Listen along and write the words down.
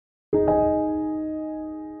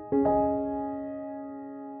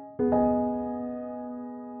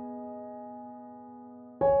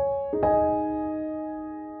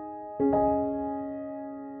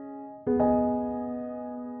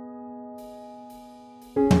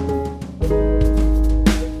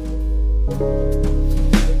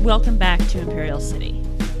welcome back to Imperial City.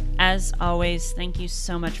 As always, thank you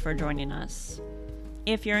so much for joining us.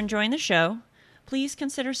 If you're enjoying the show, please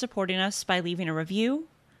consider supporting us by leaving a review,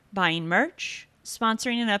 buying merch,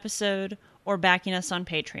 sponsoring an episode, or backing us on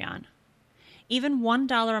Patreon. Even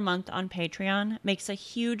 $1 a month on Patreon makes a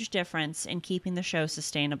huge difference in keeping the show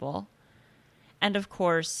sustainable. And of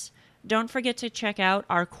course, don't forget to check out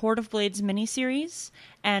our Court of Blades miniseries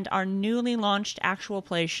and our newly launched actual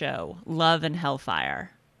play show, Love and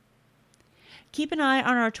Hellfire. Keep an eye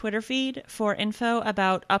on our Twitter feed for info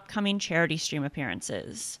about upcoming charity stream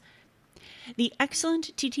appearances. The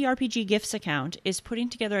excellent TTRPG Gifts account is putting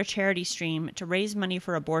together a charity stream to raise money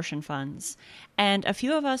for abortion funds, and a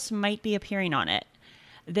few of us might be appearing on it.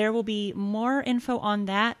 There will be more info on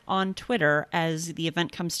that on Twitter as the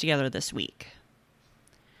event comes together this week.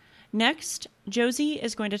 Next, Josie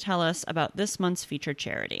is going to tell us about this month's featured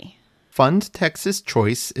charity. Fund Texas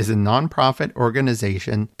Choice is a nonprofit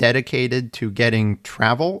organization dedicated to getting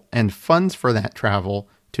travel and funds for that travel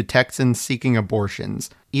to Texans seeking abortions,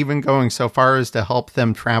 even going so far as to help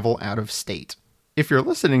them travel out of state. If you're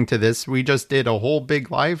listening to this, we just did a whole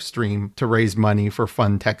big live stream to raise money for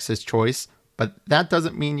Fund Texas Choice, but that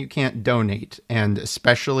doesn't mean you can't donate, and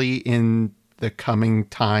especially in the coming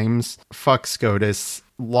times, fuck SCOTUS,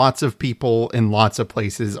 lots of people in lots of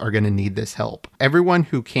places are going to need this help. Everyone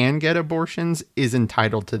who can get abortions is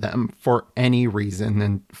entitled to them for any reason,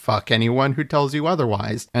 and fuck anyone who tells you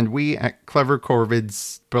otherwise. And we at Clever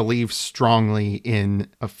Corvids believe strongly in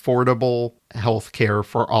affordable health care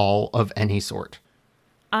for all of any sort.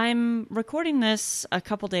 I'm recording this a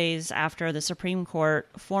couple days after the Supreme Court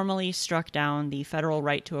formally struck down the federal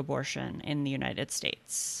right to abortion in the United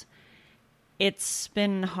States. It's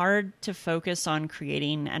been hard to focus on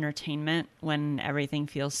creating entertainment when everything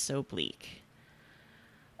feels so bleak.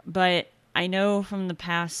 But I know from the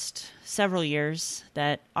past several years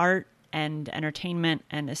that art and entertainment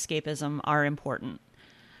and escapism are important.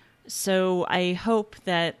 So I hope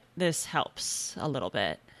that this helps a little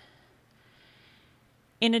bit.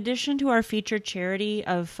 In addition to our featured charity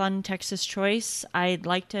of Fund Texas Choice, I'd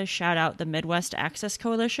like to shout out the Midwest Access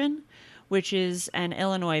Coalition, which is an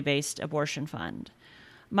Illinois-based abortion fund.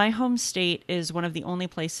 My home state is one of the only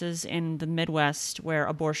places in the Midwest where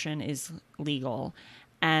abortion is legal.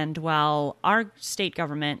 And while our state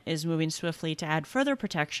government is moving swiftly to add further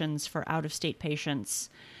protections for out-of-state patients,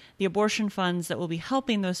 the abortion funds that will be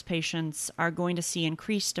helping those patients are going to see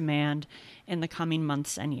increased demand in the coming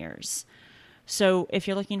months and years. So if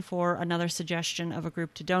you're looking for another suggestion of a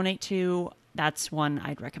group to donate to, that's one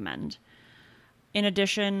I'd recommend. In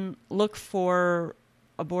addition, look for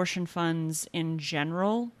abortion funds in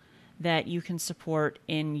general that you can support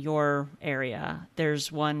in your area.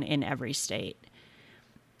 There's one in every state.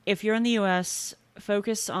 If you're in the U.S.,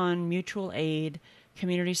 focus on mutual aid,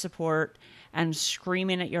 community support, and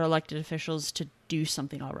screaming at your elected officials to do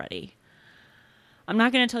something already. I'm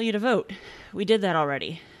not going to tell you to vote. We did that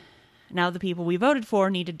already. Now the people we voted for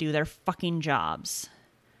need to do their fucking jobs.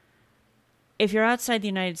 If you're outside the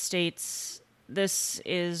United States, this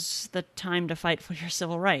is the time to fight for your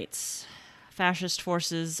civil rights. Fascist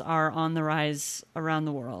forces are on the rise around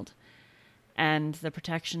the world, and the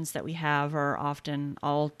protections that we have are often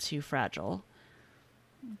all too fragile.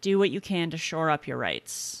 Do what you can to shore up your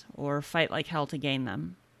rights, or fight like hell to gain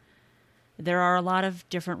them. There are a lot of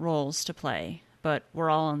different roles to play, but we're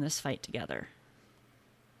all in this fight together.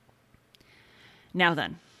 Now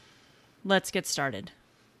then, let's get started.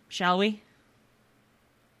 Shall we?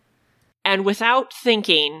 And without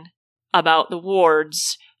thinking about the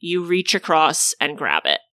wards, you reach across and grab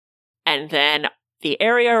it. And then the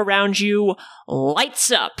area around you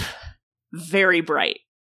lights up very bright.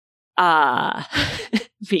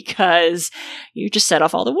 Because you just set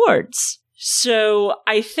off all the wards. So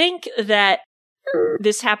I think that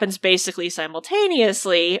this happens basically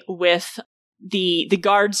simultaneously with the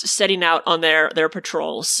guards setting out on their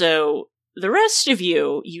patrol. So the rest of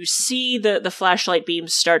you see the flashlight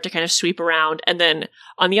beams start to kind of sweep around, and then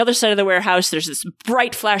on the other side of the warehouse, there's this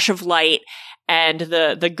bright flash of light, and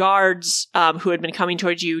the guards who had been coming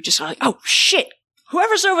towards you just are like, oh shit,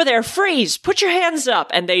 whoever's over there, freeze, put your hands up,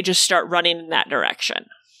 and they just start running in that direction.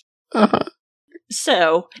 Uh-huh.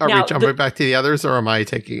 So, are we jumping back to the others, or am I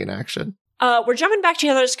taking an action? We're jumping back to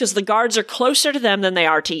the others because the guards are closer to them than they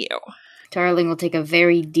are to you. Darling will take a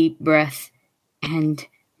very deep breath and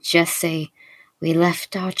just say, we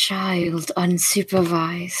left our child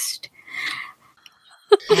unsupervised.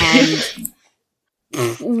 And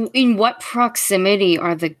in what proximity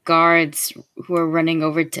are the guards who are running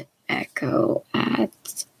over to Echo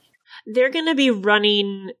at? They're going to be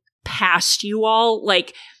running past you all.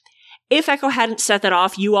 Like, if Echo hadn't set that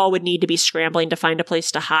off, you all would need to be scrambling to find a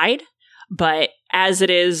place to hide. But as it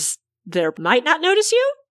is, they might not notice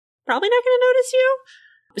you. Probably not going to notice you.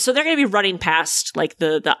 So they're going to be running past, like,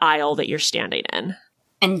 the aisle that you're standing in.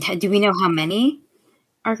 And do we know how many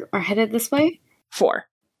are headed this way? 4.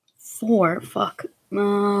 4. Fuck. I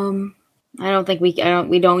don't think we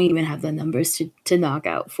don't even have the numbers to knock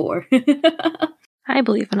out 4. I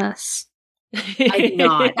believe in us. I do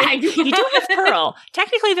not. You do have Pearl.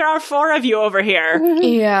 Technically, there are 4 of you over here.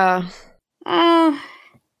 Yeah.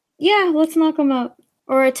 Yeah, let's knock them out.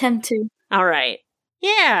 Or attempt to. All right.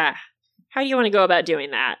 Yeah. How do you want to go about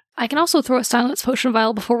doing that? I can also throw a silence potion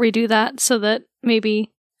vial before we do that, so that maybe...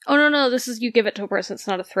 Oh, no, this is you give it to a person, it's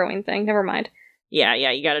not a throwing thing. Never mind. Yeah,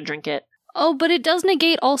 you gotta drink it. Oh, but it does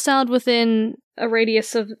negate all sound within a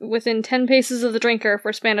radius of... within 10 paces of the drinker for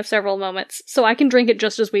a span of several moments. So I can drink it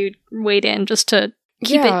just as we wade in, just to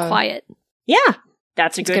keep it quiet. Yeah,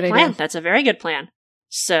 that's a good plan. Idea. That's a very good plan.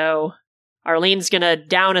 So... Arlene's gonna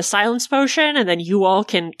down a silence potion, and then you all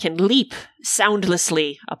can leap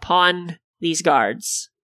soundlessly upon these guards.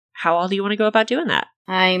 How all do you want to go about doing that?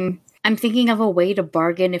 I'm thinking of a way to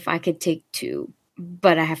bargain if I could take 2,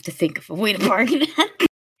 but I have to think of a way to bargain.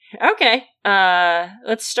 Okay.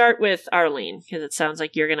 Let's start with Arlene, because it sounds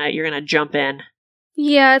like you're gonna jump in.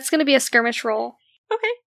 Yeah, it's gonna be a skirmish roll. Okay.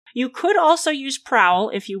 You could also use Prowl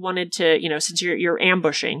if you wanted to, since you're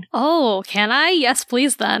ambushing. Oh, can I? Yes,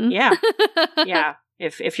 please then. Yeah. Yeah.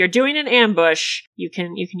 If you're doing an ambush, you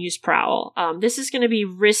can use Prowl. This is going to be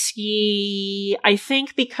risky, I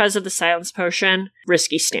think, because of the silence potion,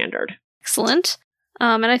 risky standard. Excellent.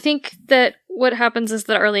 And I think that what happens is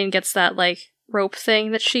that Arlene gets that, like, rope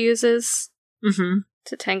thing that she uses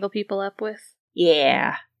to tangle people up with.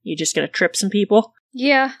 Yeah. You just gonna trip some people?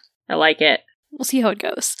 Yeah. I like it. We'll see how it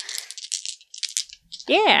goes.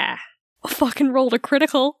 Yeah. I fucking rolled a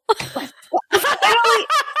critical. We're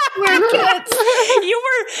kids.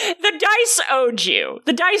 The dice owed you.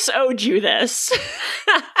 The dice owed you this.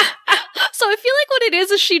 So I feel like what it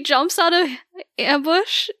is she jumps out of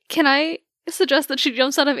ambush. Can I suggest that she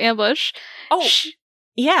jumps out of ambush? Oh,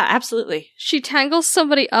 yeah, absolutely. She tangles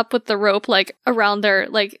somebody up with the rope, like, around their,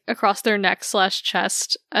 like, across their neck /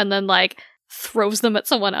 chest, and then, like, throws them at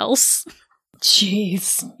someone else.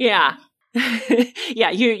 Jeez. Yeah.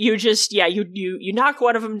 Yeah, you knock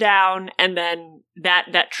one of them down, and then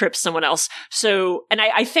that trips someone else. So, and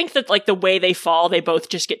I think that, like, the way they fall, they both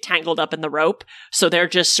just get tangled up in the rope, so they're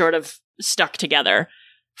just sort of stuck together,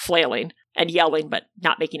 flailing and yelling, but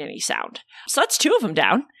not making any sound. So that's 2 of them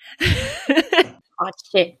down. Oh,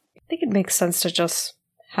 shit. I think it makes sense to just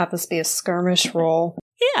have this be a skirmish roll.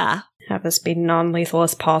 Yeah. Have this be non-lethal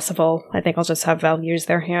as possible. I think I'll just have Val use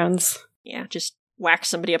their hands. Yeah, just whack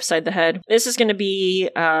somebody upside the head. This is going to be,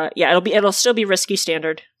 it'll still be risky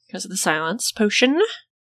standard because of the silence potion.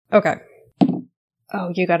 Okay.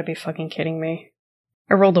 Oh, you gotta be fucking kidding me.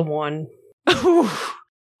 I rolled a 1.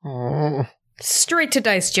 Oh. Straight to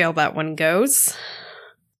dice jail that one goes.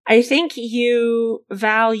 I think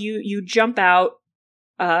Val, you jump out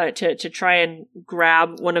to try and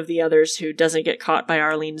grab one of the others who doesn't get caught by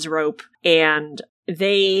Arlene's rope, and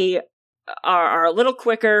they are a little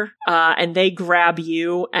quicker, and they grab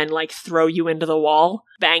you and, like, throw you into the wall,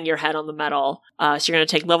 bang your head on the metal. So you're going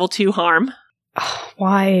to take level 2 harm.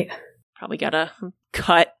 Why? Probably got a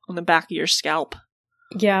cut on the back of your scalp.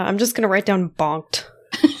 Yeah, I'm just gonna write down bonked.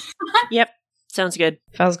 Yep, sounds good.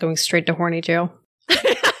 Val's going straight to horny jail.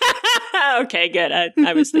 Okay, good.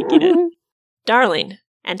 I was thinking it. Darling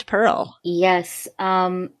and Pearl. Yes.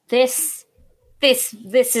 This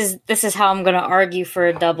is how I'm gonna argue for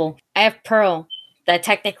a double. I have Pearl. That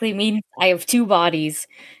technically means I have 2 bodies.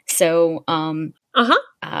 So, the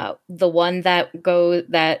one that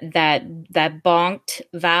bonked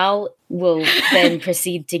Val will then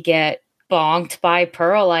proceed to get bonked by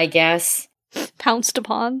Pearl, I guess. Pounced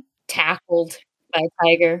upon. Tackled by a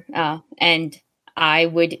tiger. And I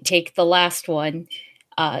would take the last one.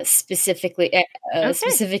 Specifically,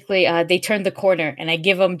 they turned the corner, and I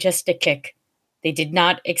give them just a kick. They did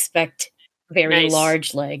not expect very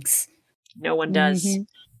large legs. No one does. Mm-hmm.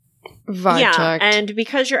 Vibe checked. And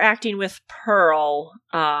because you're acting with Pearl,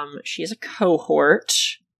 she is a cohort,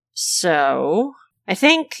 so I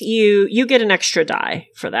think you get an extra die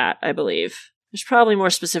for that, I believe. There's probably more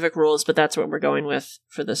specific rules, but that's what we're going with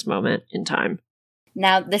for this moment in time.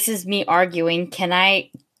 Now, this is me arguing. Can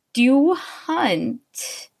I do hunt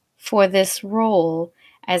for this role,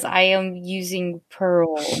 as I am using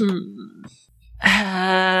Pearl?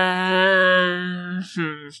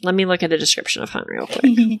 Let me look at the description of hunt real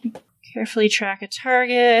quick. Carefully track a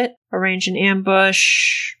target, arrange an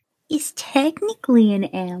ambush. is technically an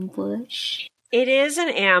ambush. It is an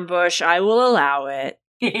ambush. I will allow it.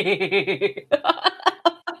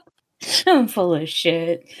 I'm full of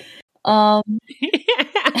shit. So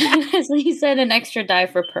you said an extra die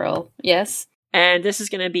for Pearl, yes? And this is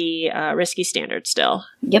going to be risky standard still.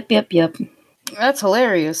 Yep. That's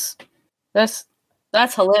hilarious. That's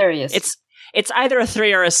hilarious. It's either a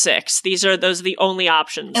 3 or a 6. Those are the only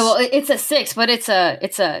options. Well, it's a 6, but it's a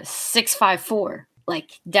 6-5-4.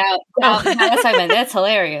 Like down. That's what I meant. That's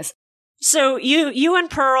hilarious. So you and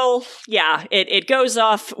Pearl, yeah, it goes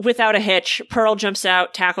off without a hitch. Pearl jumps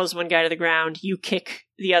out, tackles one guy to the ground. You kick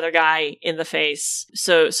the other guy in the face.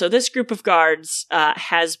 So this group of guards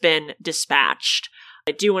has been dispatched.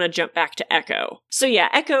 I do want to jump back to Echo. So yeah,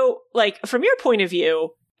 Echo, like from your point of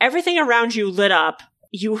view, everything around you lit up.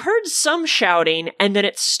 You heard some shouting, and then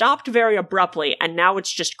it stopped very abruptly, and now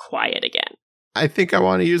it's just quiet again. I think I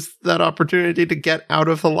want to use that opportunity to get out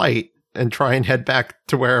of the light and try and head back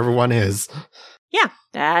to where everyone is. Yeah,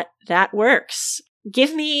 that works.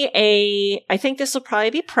 Give me I think this will probably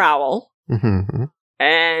be Prowl. Mm-hmm.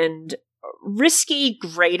 And risky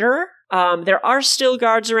greater. There are still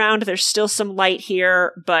guards around. There's still some light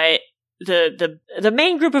here, but the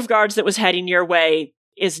main group of guards that was heading your way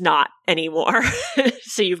is not anymore.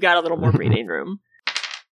 So you've got a little more breathing room.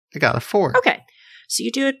 I got a 4. Okay. So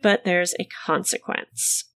you do it, but there's a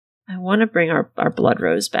consequence. I want to bring our Blood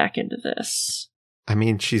Rose back into this. I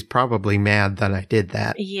mean, she's probably mad that I did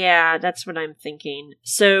that. Yeah, that's what I'm thinking.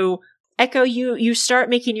 So, Echo, you start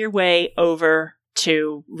making your way over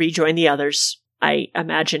to rejoin the others. I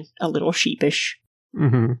imagine a little sheepish.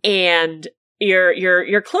 Mm-hmm. And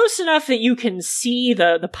you're close enough that you can see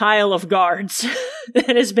the pile of guards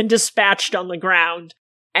that has been dispatched on the ground.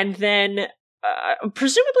 And then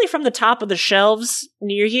presumably from the top of the shelves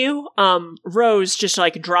near you, Rose just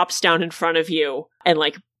like drops down in front of you and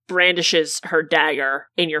like brandishes her dagger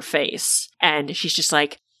in your face. And she's just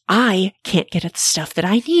like, I can't get at the stuff that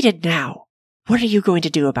I needed now. What are you going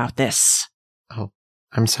to do about this? Oh,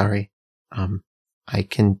 I'm sorry. I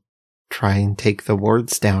can try and take the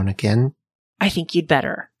wards down again. I think you'd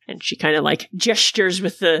better. And she kind of like gestures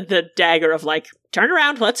with the dagger of like, turn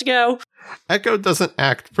around, let's go. Echo doesn't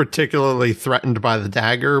act particularly threatened by the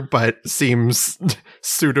dagger, but seems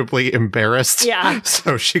suitably embarrassed. Yeah.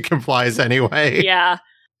 So she complies anyway. Yeah.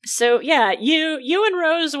 So yeah, you and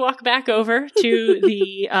Rose walk back over to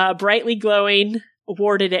the brightly glowing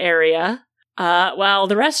warded area. While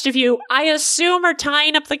the rest of you, I assume, are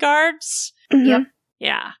tying up the guards. Mm-hmm. Yep.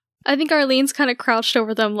 Yeah. I think Arlene's kind of crouched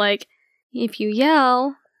over them like, if you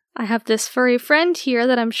yell, I have this furry friend here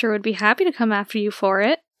that I'm sure would be happy to come after you for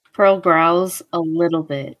it. Pearl growls a little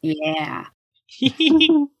bit. Yeah.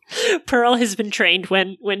 Pearl has been trained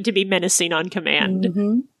when to be menacing on command.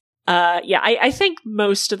 Mm-hmm. Yeah, I think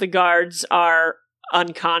most of the guards are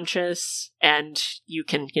unconscious, and you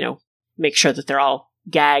can, make sure that they're all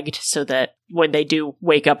gagged so that when they do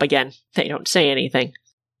wake up again, they don't say anything.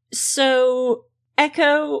 So,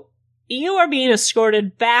 Echo, you are being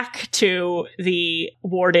escorted back to the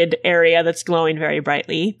warded area that's glowing very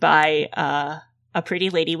brightly by a pretty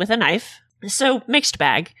lady with a knife. So, mixed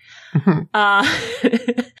bag. The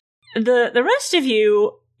rest of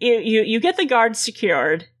you get the guards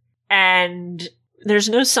secured, and there's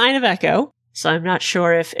no sign of Echo. So I'm not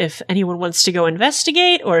sure if anyone wants to go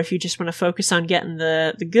investigate, or if you just want to focus on getting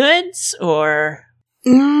the goods, or...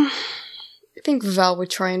 I think Val would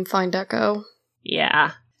try and find Echo.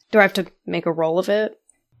 Yeah. Do I have to make a roll of it?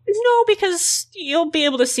 No, because you'll be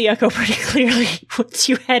able to see Echo pretty clearly once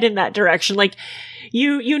you head in that direction. Like,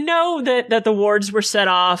 you know that the wards were set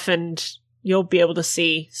off, and you'll be able to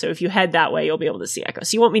see. So if you head that way, you'll be able to see Echo.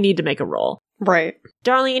 So you won't need to make a roll. Right.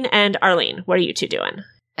 Darlene and Arlene, what are you two doing?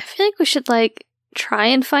 I feel like we should, try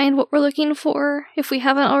and find what we're looking for, if we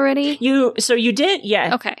haven't already. So you did?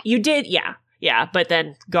 Yeah. Okay. You did? Yeah. Yeah, but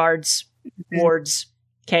then guards, wards,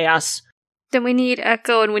 chaos. Then we need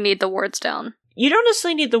Echo and we need the wards down. You don't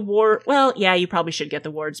necessarily need the ward. Well, yeah, you probably should get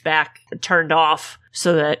the wards back turned off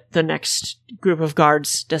so that the next group of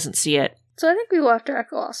guards doesn't see it. So I think we go after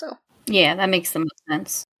Echo also. Yeah, that makes the most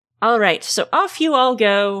sense. All right, so off you all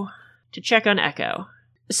go to check on Echo.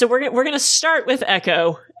 So we're going to start with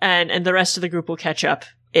Echo, and the rest of the group will catch up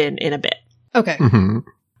in a bit. Okay.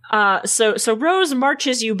 Mm-hmm. So Rose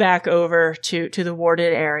marches you back over to the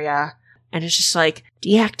warded area, and it's just like,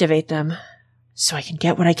 deactivate them so I can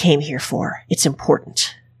get what I came here for. It's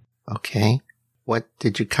important. Okay. What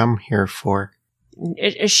did you come here for?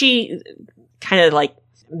 She kind of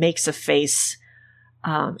makes a face.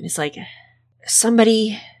 It's like,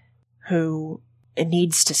 somebody who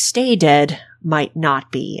needs to stay dead might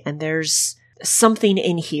not be, and there's something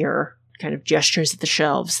in here, kind of gestures at the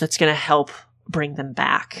shelves, that's going to help bring them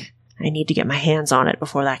back. I need to get my hands on it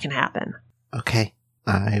before that can happen. Okay,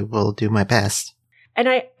 I will do my best. And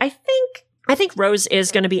I think Rose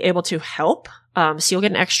is going to be able to help. So you'll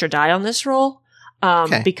get an extra die on this roll,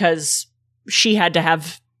 because she had to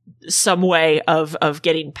have some way of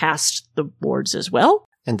getting past the boards as well.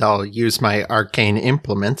 And I'll use my arcane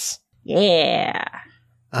implements. Yeah.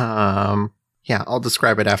 Yeah, I'll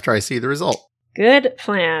describe it after I see the result. Good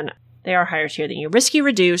plan. They are higher tier than you. Risky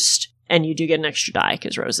reduced, and you do get an extra die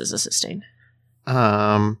because Rose is assisting.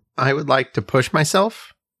 I would like to push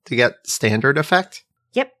myself to get standard effect.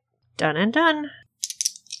 Yep. Done and done.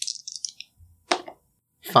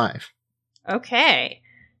 5. Okay.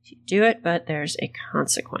 You do it, but there's a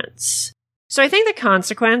consequence. So I think the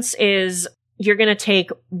consequence is you're going to take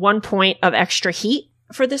 1 point of extra heat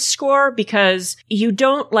for this score because you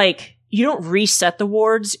don't reset the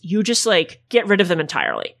wards. You just get rid of them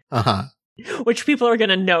entirely. Uh-huh. Which people are going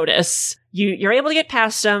to notice. You're able to get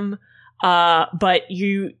past them, but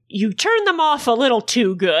you turn them off a little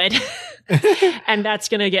too good. And that's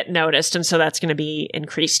going to get noticed. And so that's going to be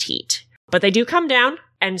increased heat. But they do come down.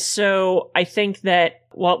 And so I think that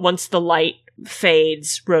once the light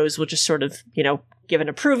fades, Rose will just sort of, give an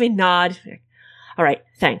approving nod. All right,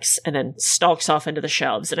 thanks. And then stalks off into the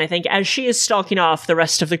shelves. And I think as she is stalking off, the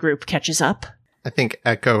rest of the group catches up. I think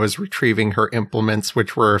Echo is retrieving her implements,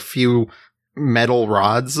 which were a few metal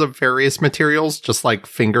rods of various materials, just like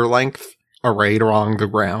finger length, arrayed along the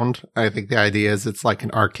ground. I think the idea is it's like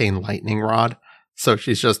an arcane lightning rod. So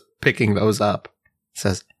she's just picking those up.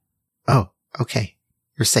 Says, "Oh, okay.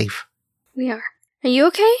 You're safe." We are. Are you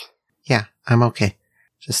okay? Yeah, I'm okay.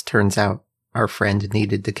 Just turns out our friend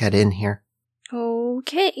needed to get in here.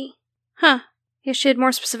 Okay. Huh. Guess she had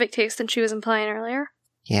more specific taste than she was implying earlier.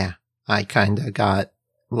 Yeah, I kinda got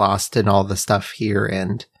lost in all the stuff here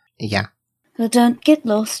and yeah. Well, don't get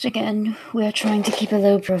lost again. We're trying to keep a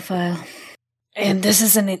low profile. And this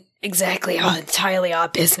isn't exactly entirely our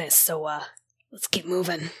business, so let's keep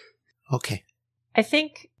moving. Okay. I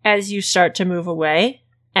think as you start to move away,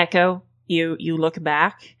 Echo, you look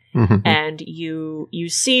back and you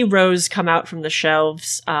see Rose come out from the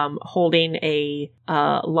shelves holding a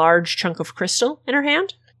large chunk of crystal in her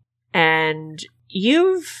hand. And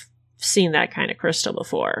you've seen that kind of crystal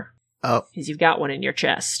before. Oh. Because you've got one in your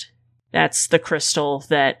chest. That's the crystal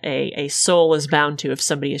that a soul is bound to if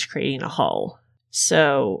somebody is creating a hull.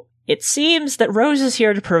 So it seems that Rose is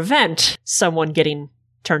here to prevent someone getting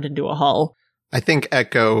turned into a hull. I think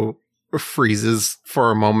Echo freezes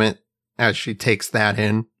for a moment as she takes that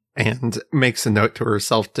in and makes a note to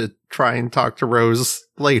herself to try and talk to Rose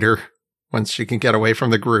later once she can get away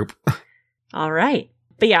from the group. All right.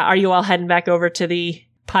 But yeah, are you all heading back over to the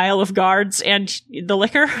pile of guards and the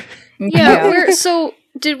liquor? Yeah. So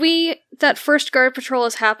that first guard patrol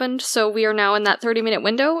has happened, so we are now in that 30-minute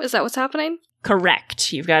window? Is that what's happening?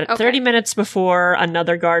 Correct. You've got 30 minutes before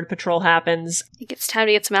another guard patrol happens. I think it's time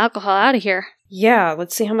to get some alcohol out of here. Yeah,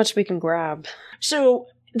 let's see how much we can grab. So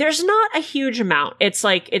there's not a huge amount. It's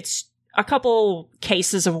a couple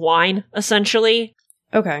cases of wine, essentially.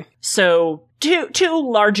 Okay. So two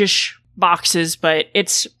largish boxes, but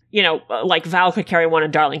it's, like Val could carry one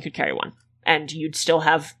and Darling could carry one. And you'd still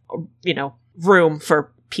have, room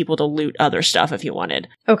for people to loot other stuff if you wanted.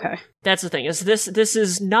 Okay. That's the thing, is this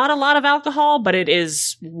is not a lot of alcohol, but it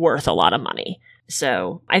is worth a lot of money.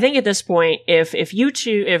 So I think at this point, if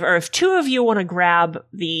two of you want to grab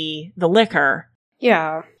the liquor,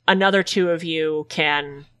 yeah, another two of you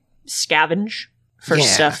can scavenge for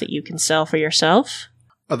stuff that you can sell for yourself.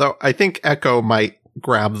 Although I think Echo might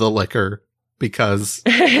grab the liquor because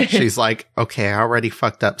she's like, okay, I already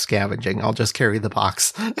fucked up scavenging. I'll just carry the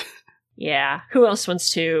box. Yeah. Who else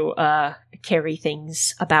wants to carry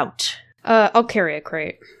things about? I'll carry a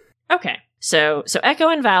crate. Okay. So Echo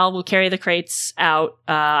and Val will carry the crates out.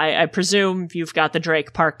 I presume you've got the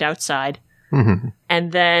Drake parked outside. Mm-hmm.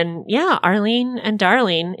 And then, Arlene and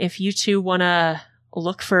Darlene, if you two want to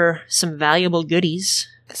look for some valuable goodies.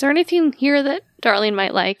 Is there anything here that Darlene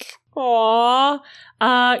might like? Aww.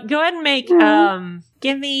 Go ahead and make,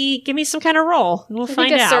 give me some kind of roll. And we'll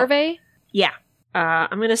find out. A survey? Yeah.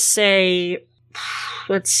 I'm going to say,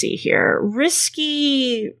 let's see here.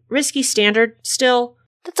 Risky standard still.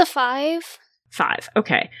 That's a 5. 5.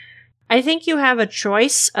 Okay. I think you have a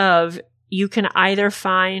choice of you can either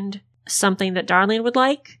find something that Darlene would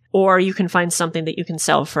like, or you can find something that you can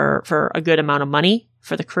sell for a good amount of money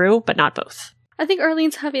for the crew, but not both. I think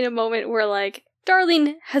Arlene's having a moment where,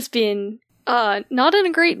 Darlene has been not in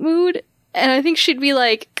a great mood, and I think she'd be,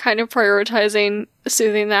 kind of prioritizing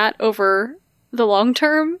soothing that over the long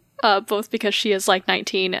term. both because she is like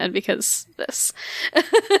 19 and because this.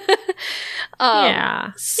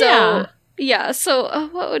 Yeah. So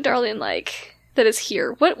what would Darlene like that is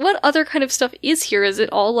here? What other kind of stuff is here? Is it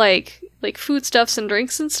all like foodstuffs and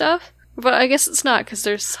drinks and stuff? But I guess it's not because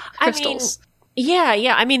there's crystals.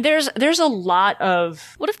 Yeah. I mean, there's a lot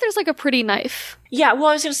of... What if there's like a pretty knife? Yeah, well,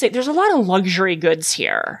 I was going to say, there's a lot of luxury goods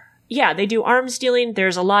here. Yeah, they do arms dealing.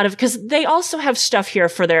 There's a lot of... Because they also have stuff here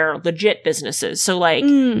for their legit businesses. So, like,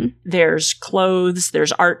 there's clothes,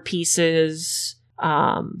 there's art pieces,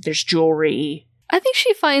 there's jewelry. I think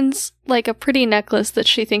she finds, like, a pretty necklace that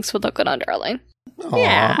she thinks would look good on Darlene. Aww.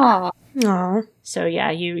 Yeah. Aww. So,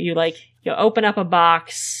 yeah, you open up a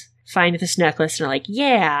box, find this necklace, and are like,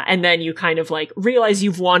 yeah. And then you kind of, like, realize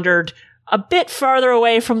you've wandered a bit farther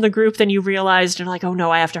away from the group than you realized, and like, oh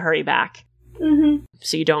no, I have to hurry back. Mm-hmm.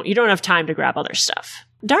 So you don't have time to grab other stuff.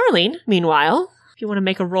 Darlene, meanwhile, if you want to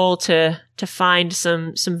make a roll to find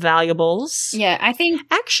some valuables. Yeah, I think...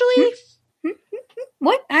 Actually...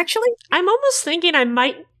 What? Actually? I'm almost thinking I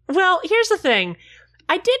might... Well, here's the thing.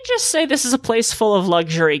 I did just say this is a place full of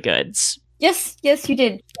luxury goods. Yes, you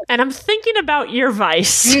did. And I'm thinking about your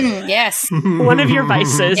vice. Yes. One of your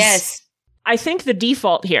vices. Yes. I think the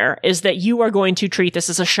default here is that you are going to treat this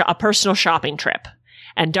as a personal shopping trip.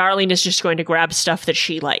 And Darlene is just going to grab stuff that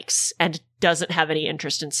she likes and doesn't have any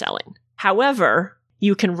interest in selling. However,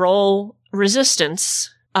 you can roll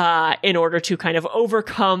resistance in order to kind of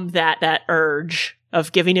overcome that urge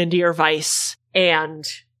of giving into your vice and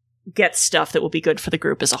get stuff that will be good for the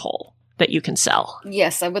group as a whole that you can sell.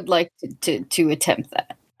 Yes, I would like to attempt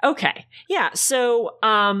that. Okay. Yeah, so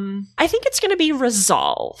I think it's going to be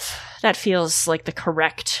resolve. That feels like the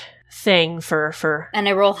correct thing for... And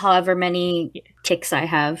I roll however many ticks I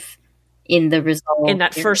have in the resolve. In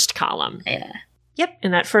that first column. Yeah. Yep,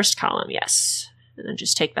 in that first column, yes. And then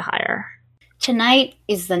just take the higher. Tonight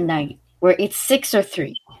is the night where it's 6 or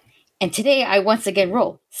 3. And today I once again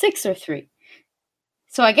roll 6 or 3.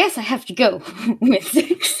 So I guess I have to go with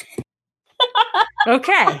 6.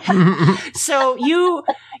 Okay. So you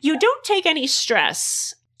don't take any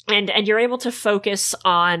stress and you're able to focus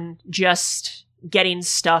on just getting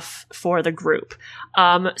stuff for the group.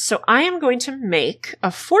 So I am going to make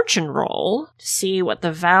a fortune roll to see what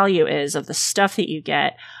the value is of the stuff that you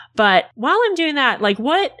get. But while I'm doing that, like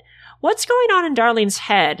what's going on in Darlene's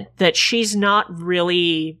head that she's not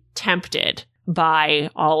really tempted by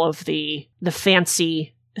all of the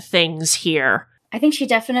fancy things here? I think she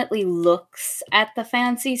definitely looks at the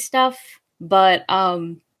fancy stuff, but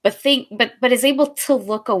is able to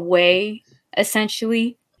look away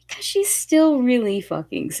essentially because she's still really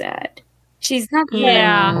fucking sad. She's not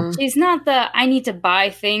the I need to buy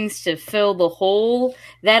things to fill the hole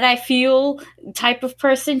that I feel type of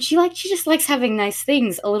person. She just likes having nice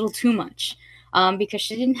things a little too much. Because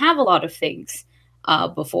she didn't have a lot of things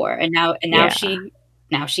before, and now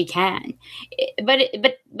she can.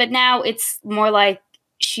 But now it's more like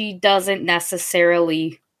she doesn't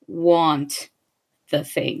necessarily want the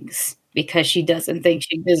things because she doesn't think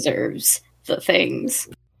she deserves the things.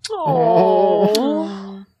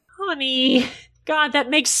 Oh, honey. God, that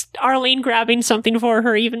makes Arlene grabbing something for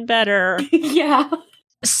her even better. Yeah.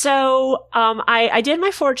 So, I did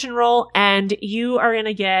my fortune roll, and you are going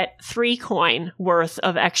to get 3 coin worth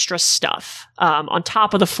of extra stuff, on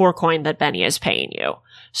top of the 4 coin that Benny is paying you.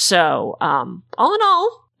 So, all in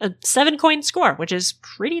all, a 7 coin score, which is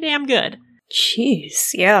pretty damn good. Jeez,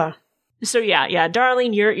 yeah. So yeah,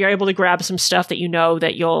 Darlene, you're able to grab some stuff that you know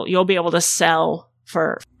that you'll be able to sell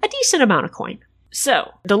for a decent amount of coin.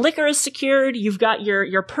 So, the liquor is secured, you've got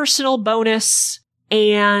your personal bonus,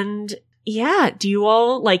 and yeah, do you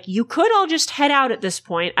all, you could all just head out at this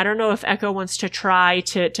point. I don't know if Echo wants to try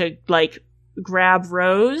to grab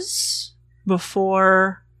Rose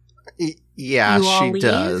before Yeah, you all she leave?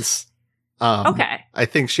 does. Okay. I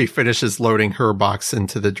think she finishes loading her box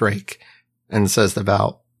into the Drake and says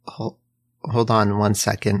about, hold on 1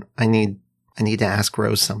 second. I need to ask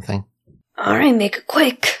Rose something. All right, make it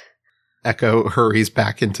quick. Echo hurries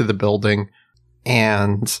back into the building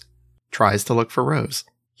and tries to look for Rose.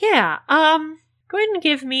 Yeah, go ahead and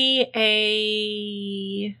give me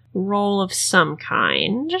a roll of some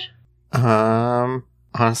kind.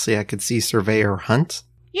 Honestly, I could see Surveyor Hunt.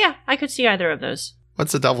 Yeah, I could see either of those.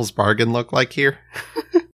 What's a devil's bargain look like here?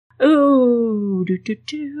 Ooh,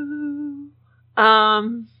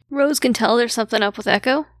 Rose can tell there's something up with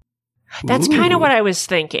Echo. That's kind of what I was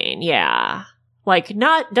thinking, yeah.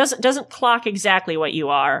 Doesn't clock exactly what you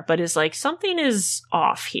are, but is something is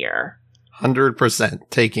off here. 100%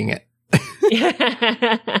 taking it.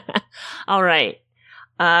 All right.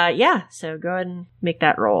 Yeah, so go ahead and make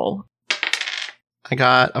that roll. I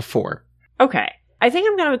got a 4. Okay. I think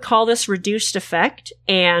I'm going to call this reduced effect,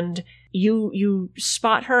 and you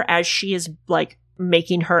spot her as she is, like,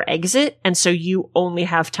 making her exit, and so you only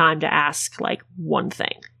have time to ask, like, one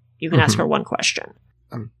thing. You can ask her one question.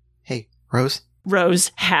 Hey, Rose?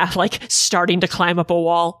 Rose, starting to climb up a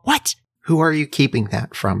wall. What? Who are you keeping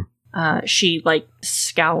that from? She, like,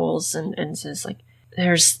 scowls and says, like,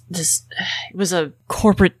 there's this... It was a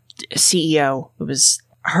corporate CEO who was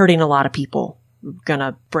hurting a lot of people. We're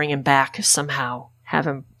gonna bring him back somehow. Have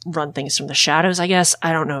him run things from the shadows, I guess.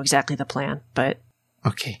 I don't know exactly the plan, but...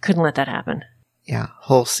 Okay. Couldn't let that happen. Yeah,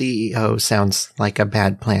 whole CEO sounds like a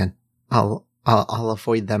bad plan. I'll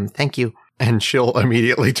avoid them. Thank you. And she'll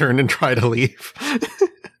immediately turn and try to leave.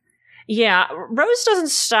 Yeah, Rose doesn't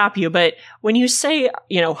stop you, but when you say,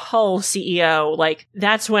 Hull CEO, like,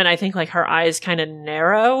 that's when I think, like, her eyes kind of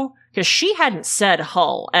narrow, because she hadn't said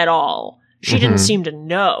Hull at all. She didn't seem to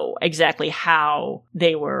know exactly how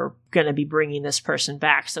they were going to be bringing this person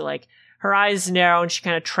back. So, like, her eyes narrow and she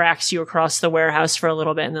kind of tracks you across the warehouse for a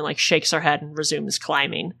little bit and then, like, shakes her head and resumes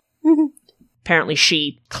climbing. Apparently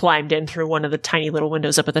she climbed in through one of the tiny little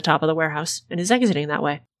windows up at the top of the warehouse and is exiting that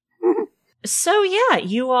way. So yeah,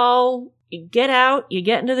 you all get out, you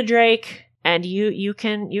get into the Drake, and you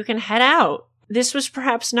can head out. This was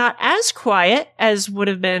perhaps not as quiet as would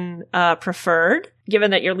have been preferred, given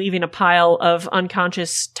that you're leaving a pile of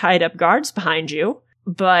unconscious, tied-up guards behind you.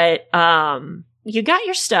 But you got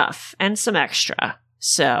your stuff and some extra.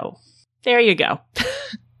 So there you go.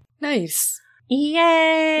 Nice.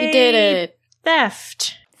 Yay! We did it.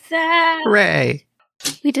 Theft. Hooray.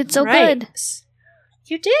 We did so Right. good.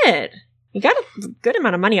 You did. You got a good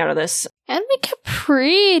amount of money out of this. And we kept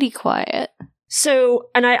pretty quiet. So,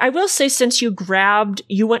 and I will say, since you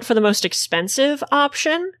went for the most expensive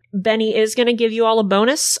option, Benny is going to give you all a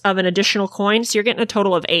bonus of an additional coin, so you're getting a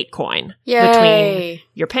total of 8 coin. Yay. Between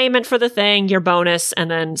your payment for the thing, your bonus, and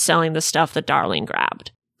then selling the stuff that Darlene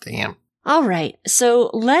grabbed. Damn. All right,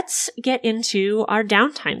 so let's get into our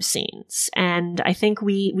downtime scenes. And I think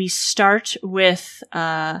we start with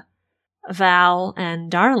Val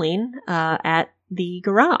and Darlene at the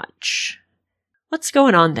garage. What's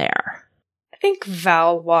going on there? I think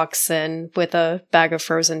Val walks in with a bag of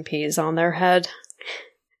frozen peas on their head.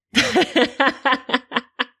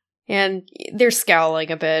 And they're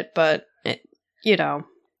scowling a bit, but, it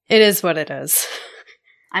is what it is.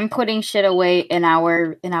 I'm putting shit away in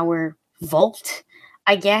our vault,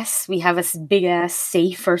 I guess. We have a big ass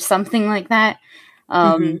safe or something like that.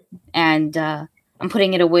 And I'm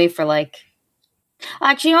putting it away for, like...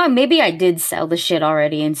 Actually, maybe I did sell the shit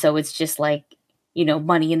already, and so it's just like,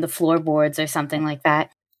 money in the floorboards or something like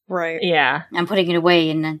that. Right. Yeah. I'm putting it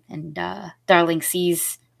away, and Darling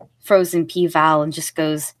sees frozen pea Val and just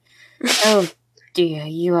goes, "Oh dear,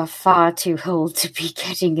 you are far too old to be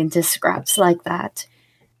getting into scraps like that."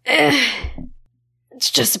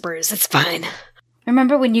 It's just a bruise. It's fine.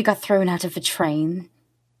 Remember when you got thrown out of a train?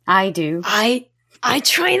 I do. I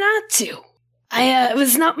try not to. It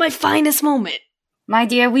was not my finest moment. My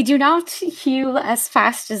dear, we do not heal as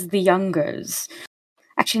fast as the youngers.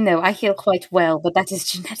 Actually, no, I heal quite well, but that is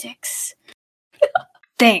genetics.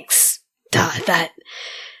 Thanks. That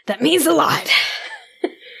means a lot.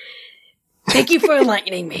 Thank you for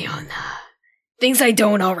enlightening me on things I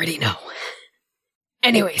don't already know.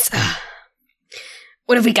 Anyways,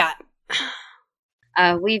 what have we got?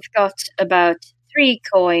 We've got about 3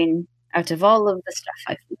 coin out of all of the stuff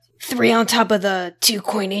I've... 3 on top of the 2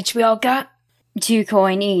 coin each we all got? 2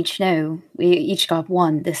 coin each, no. We each got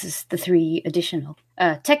 1. This is the 3 additional.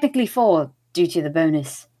 Technically 4, due to the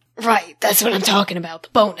bonus. Right, that's what I'm talking about, the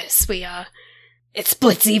bonus. It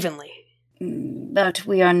splits evenly. But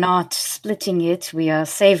we are not splitting it, we are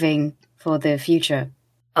saving for the future.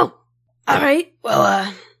 Oh, alright.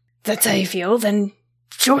 Well, that's how you feel, then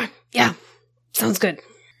sure. Yeah, sounds good.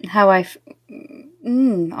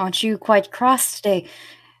 Aren't you quite cross today?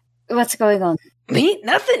 What's going on? Me?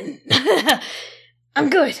 Nothing. I'm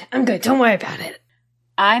good. Don't worry about it.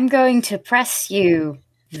 I'm going to press you,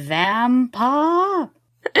 vampire.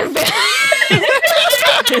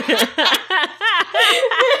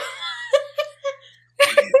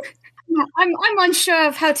 I'm unsure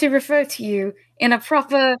of how to refer to you in a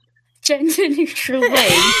proper gender-neutral way.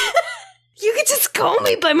 You could just call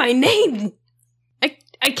me by my name.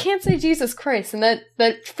 I can't say Jesus Christ, and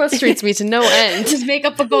that frustrates me to no end. Just make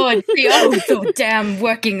up a god. Oh, damn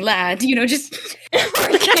working lad. Just... I'm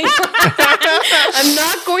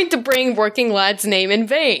not going to bring working lad's name in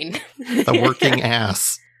vain. The working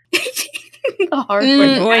ass.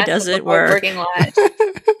 The boy, does it work. Working lad.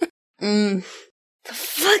 For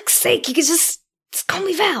fuck's sake, you could just call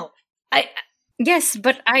me Val. Yes,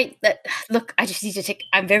 but look, I just need to take...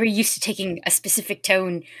 I'm very used to taking a specific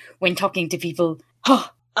tone when talking to people.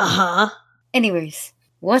 Uh-huh. Anyways,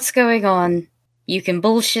 what's going on? You can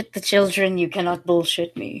bullshit the children, you cannot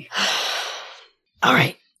bullshit me. All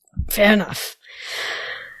right, fair enough.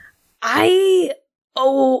 I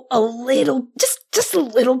owe a little, just a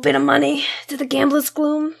little bit of money to the Gambler's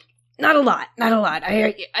Gloom. Not a lot.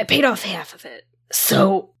 I paid off half of it.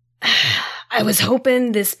 So, I was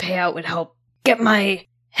hoping this payout would help get my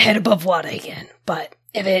head above water again. But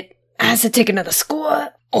if it has to take another score,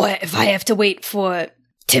 or if I have to wait for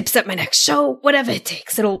tips at my next show, whatever it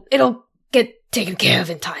takes, it'll get taken care of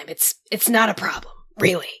in time. It's not a problem,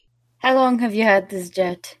 really. How long have you had this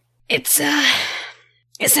jet? It's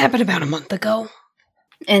happened about a month ago.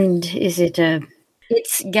 And is it,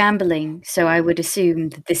 It's gambling, so I would assume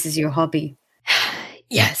that this is your hobby.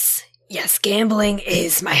 Yes, gambling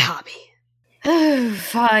is my hobby. Oh,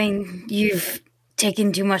 fine. You've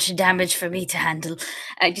taken too much damage for me to handle.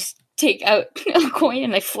 I just take out a coin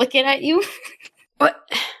and I flick it at you. What?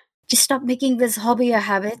 Just stop making this hobby a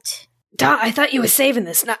habit. Duh, I thought you were saving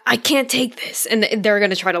this. No, I can't take this. And they're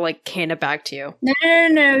going to try to, like, hand it back to you.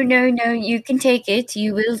 No. You can take it.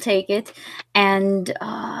 You will take it. And,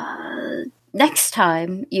 next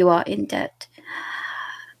time you are in debt,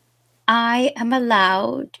 I am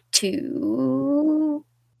allowed to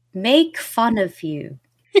make fun of you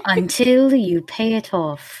until you pay it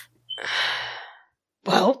off.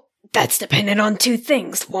 Well, that's dependent on two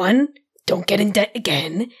things. One, don't get in debt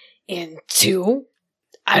again. And two,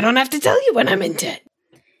 I don't have to tell you when I'm in debt.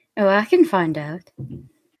 Oh, I can find out.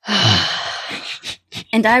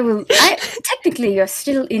 And technically you're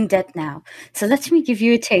still in debt now. So let me give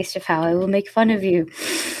you a taste of how I will make fun of you.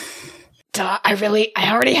 Duh, I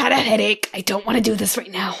already had a headache. I don't want to do this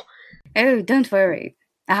right now. Oh, don't worry.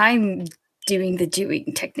 I'm doing the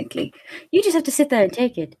doing, technically. You just have to sit there and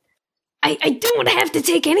take it. I don't have to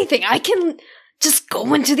take anything. I can just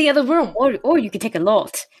go into the other room. Or you could take a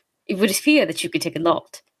lot. It would appear that you could take a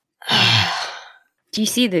lot. Do you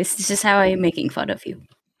see this? This is how I am making fun of you.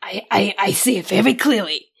 I see it very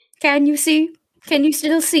clearly. Can you see? Can you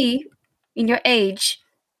still see? In your age?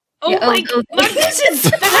 Oh my god, my vision's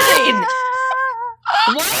fine!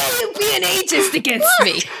 Why are you being ageist against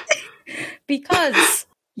me? Because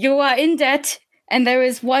you are in debt, and there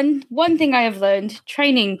is one thing I have learned,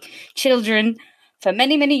 training children for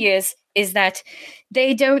many, many years, is that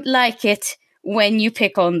they don't like it when you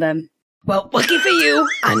pick on them. Well, lucky for you,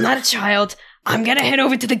 I'm not a child. I'm gonna head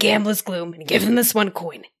over to the Gambler's Gloom and give them this one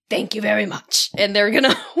coin. Thank you very much. And they're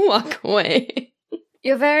gonna walk away.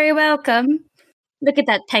 You're very welcome. Look at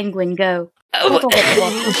that penguin go. Oh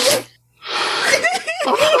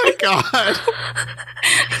my god.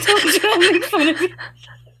 Don't make fun of you.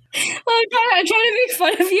 I'm trying to make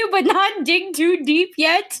fun of you, but not dig too deep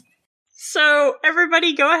yet. So,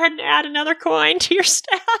 everybody go ahead and add another coin to your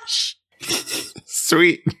stash.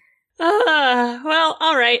 Sweet. Well,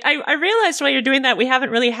 all right. I realized while you're doing that, we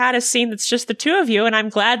haven't really had a scene that's just the two of you, and I'm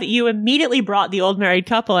glad that you immediately brought the old married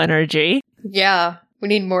couple energy. Yeah, we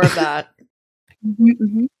need more of that.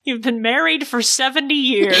 Mm-hmm. You've been married for 70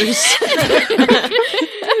 years.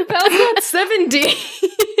 Val's not 70.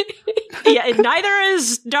 Yeah, neither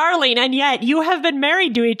is Darlene, and yet you have been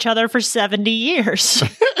married to each other for 70 years.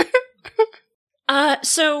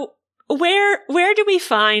 So where do we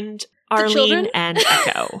find Arlene and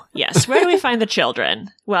Echo? Yes, where do we find the children?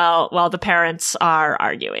 While the parents are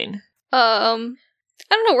arguing. I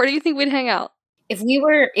don't know. Where do you think we'd hang out? If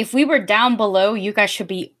we were down below, you guys should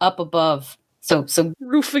be up above. So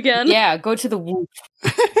roof again. Yeah, go to the roof.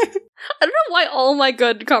 I don't know why all my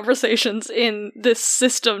good conversations in this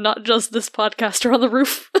system, not just this podcast, are on the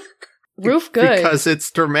roof. Roof good. Because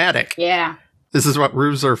it's dramatic. Yeah. This is what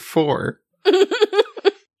roofs are for.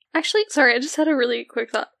 Actually, sorry, I just had a really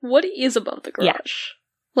quick thought. What is above the garage? Yeah.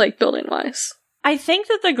 Like, building-wise? I think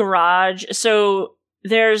that the garage, so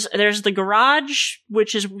there's the garage,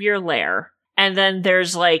 which is your lair, and then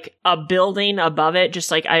there's like a building above it,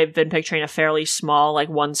 just like I've been picturing a fairly small, like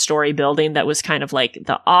 1-story building that was kind of like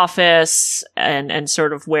the office and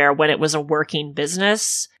sort of where when it was a working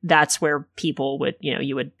business, that's where people would,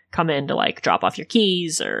 you would come in to like drop off your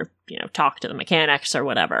keys or, talk to the mechanics or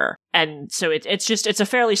whatever. And so it's a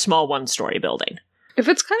fairly small 1-story building. If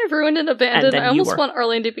it's kind of ruined and abandoned, And I almost want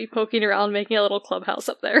Arlene to be poking around, making a little clubhouse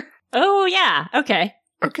up there. Oh, yeah. Okay.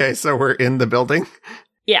 Okay, so we're in the building?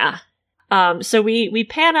 Yeah. So we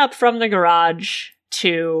pan up from the garage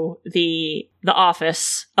to the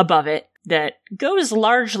office above it that goes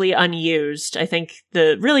largely unused. I think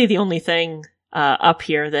the only thing up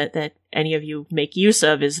here that any of you make use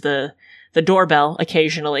of is the doorbell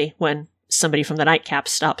occasionally when somebody from the Nightcap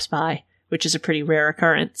stops by, which is a pretty rare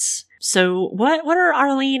occurrence. So what are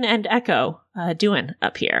Arlene and Echo doing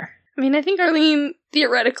up here? I mean, I think Arlene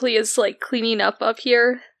theoretically is like cleaning up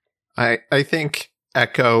here. I think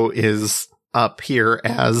Echo is up here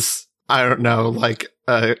as, I don't know, like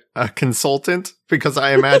a consultant, because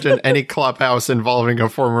I imagine any clubhouse involving a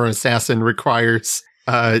former assassin requires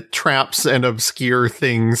traps and obscure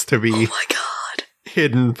things to be Oh my god.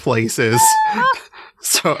 hidden places.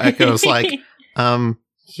 So Echo's like,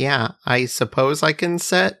 yeah, I suppose I can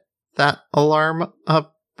set that alarm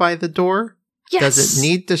up by the door? Yes. Does it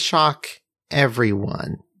need to shock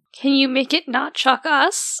everyone? Can you make it not shock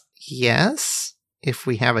us? Yes, if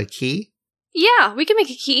we have a key. Yeah, we can make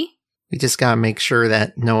a key. We just gotta make sure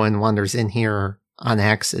that no one wanders in here on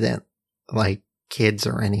accident, like kids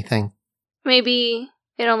or anything. Maybe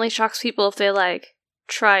it only shocks people if they, like,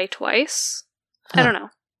 try twice? I don't know.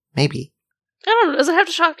 Maybe. I don't know. Does it have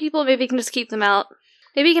to shock people? Maybe you can just keep them out.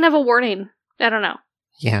 Maybe you can have a warning. I don't know.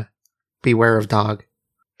 Yeah. Beware of dog.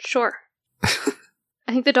 Sure.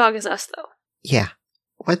 I think the dog is us, though. Yeah.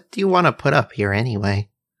 What do you want to put up here anyway?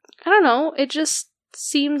 I don't know. It just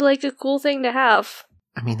seemed like a cool thing to have.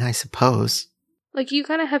 I mean, I suppose. Like, you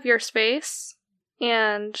kind of have your space,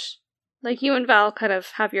 and, like, you and Val kind of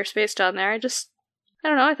have your space down there. I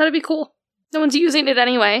don't know. I thought it'd be cool. No one's using it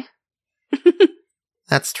anyway.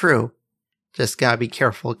 That's true. Just gotta be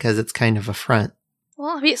careful, because it's kind of a front. Well,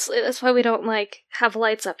 obviously, that's why we don't, like, have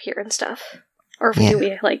lights up here and stuff. Or if we do,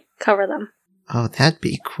 we, like, cover them. Oh, that'd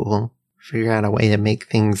be cool. Figure out a way to make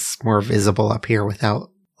things more visible up here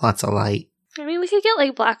without lots of light. I mean, we could get,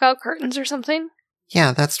 like, blackout curtains or something.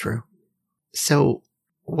 Yeah, that's true. So,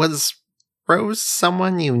 was Rose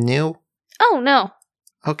someone you knew? Oh, no.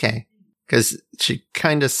 Okay. Because she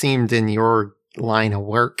kind of seemed in your line of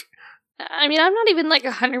work. I mean, I'm not even, like,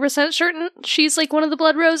 100% certain she's, like, one of the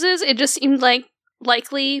Blood Roses. It just seemed, like,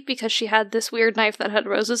 likely because she had this weird knife that had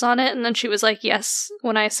roses on it, and then she was like, yes,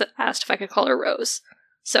 when I asked if I could call her Rose.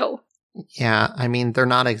 So. Yeah, I mean, they're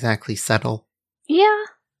not exactly subtle. Yeah.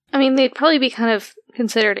 I mean, they'd probably be kind of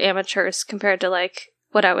considered amateurs compared to, like,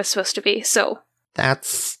 what I was supposed to be, so.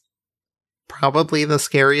 That's probably the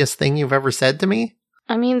scariest thing you've ever said to me.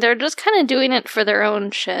 I mean, they're just kind of doing it for their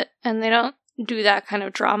own shit, and they don't do that kind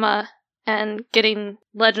of drama and getting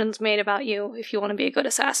legends made about you if you want to be a good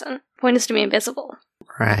assassin. Point is to be invisible.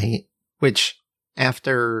 Right. Which,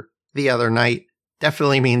 after the other night,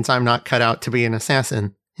 definitely means I'm not cut out to be an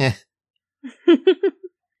assassin. Well,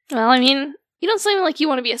 I mean, you don't seem like you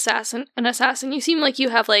want to be an assassin. You seem like you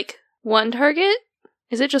have, like, one target?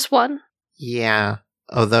 Is it just one? Yeah,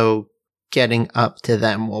 although getting up to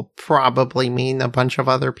them will probably mean a bunch of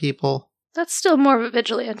other people. That's still more of a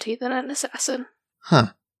vigilante than an assassin. Huh,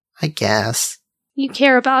 I guess. You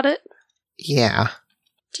care about it? Yeah.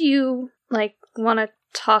 Do you, like, want to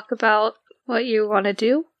talk about what you want to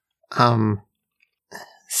do?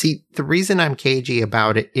 See, the reason I'm cagey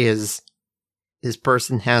about it is this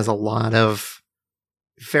person has a lot of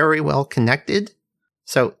very well connected.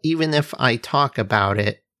 So even if I talk about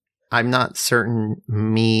it, I'm not certain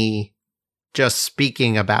me just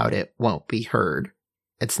speaking about it won't be heard.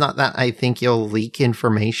 It's not that I think you'll leak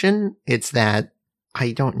information. It's that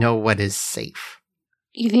I don't know what is safe.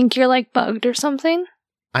 You think you're, like, bugged or something?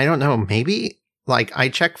 I don't know. Maybe. Like, I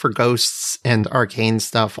check for ghosts and arcane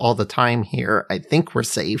stuff all the time here. I think we're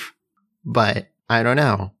safe. But I don't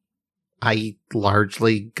know. I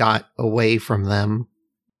largely got away from them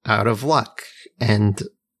out of luck. And,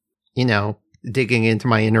 you know, digging into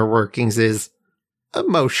my inner workings is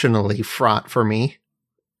emotionally fraught for me.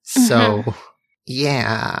 So,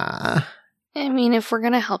 yeah. I mean, if we're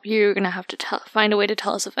gonna help you, you're gonna have to find a way to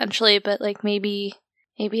tell us eventually, but, like, maybe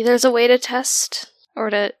there's a way to test, or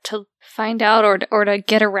to find out, or to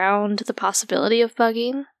get around the possibility of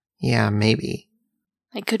bugging. Yeah, maybe.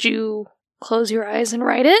 Like, could you close your eyes and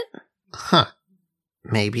write it? Huh.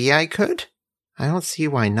 Maybe I could. I don't see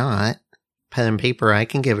why not. Pen and paper, I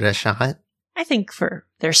can give it a shot. I think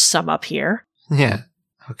there's some up here. Yeah.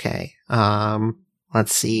 Okay.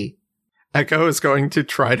 Let's see. Echo is going to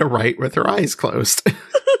try to write with her eyes closed.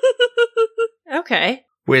 Okay.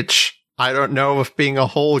 Which, I don't know if being a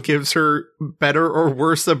hole gives her better or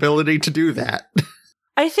worse ability to do that.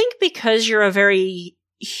 I think because you're a very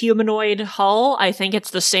humanoid hull, I think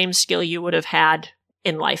it's the same skill you would have had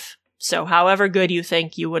in life. So however good you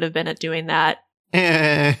think you would have been at doing that.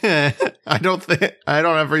 I don't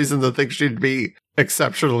have reason to think she'd be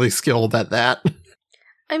exceptionally skilled at that.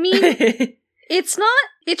 I mean,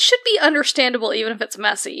 it should be understandable even if it's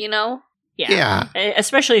messy, you know? Yeah.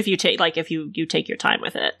 Especially if you take, you take your time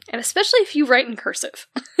with it. And especially if you write in cursive.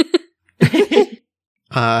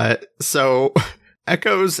 So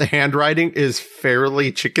Echo's handwriting is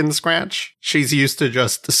fairly chicken scratch. She's used to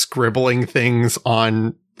just scribbling things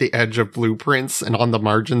on the edge of blueprints and on the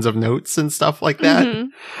margins of notes and stuff like that.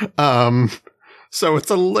 Mm-hmm. So it's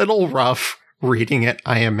a little rough reading it,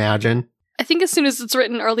 I imagine. I think as soon as it's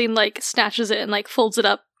written, Arlene, like, snatches it and, like, folds it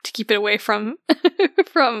up to keep it away from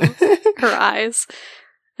from her eyes.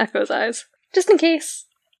 Echo's eyes. Just in case.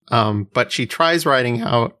 But she tries writing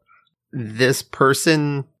out, "This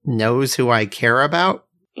person knows who I care about."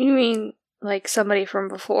 You mean, like, somebody from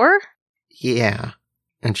before? Yeah.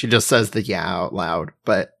 And she just says the yeah out loud,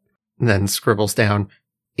 but then scribbles down,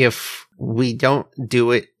 "If we don't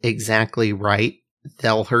do it exactly right,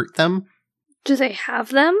 they'll hurt them." Do they have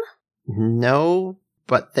them? No,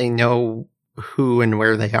 but they know who and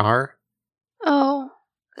where they are. Oh.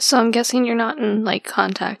 So I'm guessing you're not in, like,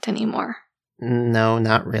 contact anymore. No,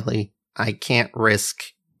 not really. I can't risk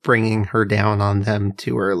bringing her down on them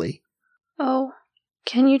too early. Oh.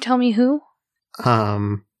 Can you tell me who?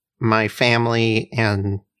 My family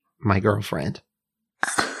and my girlfriend.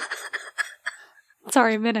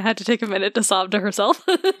 Sorry, Minna had to take a minute to sob to herself.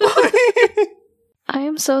 I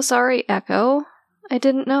am so sorry, Echo. I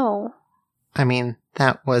didn't know. I mean,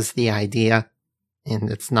 that was the idea, and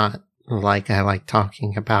it's not like I like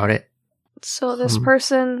talking about it. So this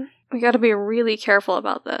person, we gotta be really careful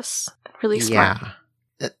about this. Really smart.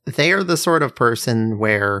 Yeah. They are the sort of person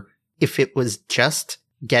where if it was just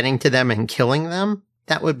getting to them and killing them,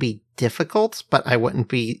 that would be difficult, but I wouldn't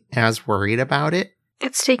be as worried about it.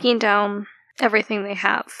 It's taking down everything they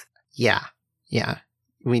have. Yeah.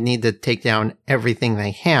 We need to take down everything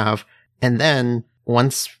they have, and then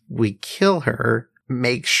once we kill her,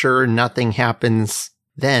 make sure nothing happens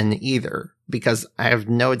then either, because I have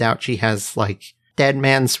no doubt she has, like, dead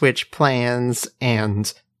man switch plans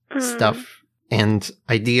and stuff and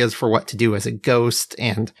ideas for what to do as a ghost,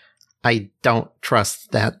 and I don't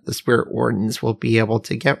trust that the spirit wardens will be able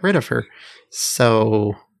to get rid of her.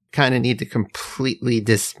 So kind of need to completely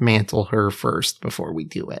dismantle her first before we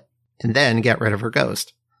do it, and then get rid of her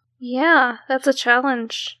ghost. Yeah, that's a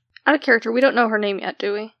challenge. Out of character, we don't know her name yet,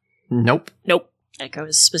 do we? Nope.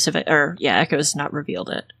 Echo's not revealed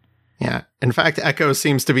it. Yeah. In fact, Echo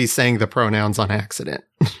seems to be saying the pronouns on accident.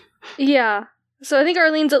 Yeah. So I think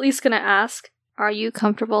Arlene's at least gonna ask, are you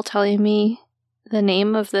comfortable telling me the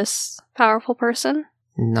name of this powerful person?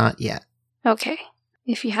 Not yet. Okay.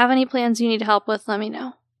 If you have any plans you need help with, let me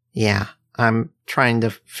know. Yeah. I'm trying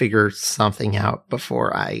to figure something out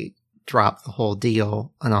before I drop the whole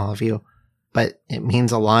deal on all of you. But it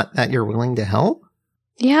means a lot that you're willing to help?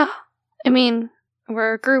 Yeah. I mean,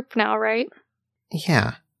 we're a group now, right?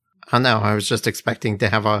 Yeah. I know, I was just expecting to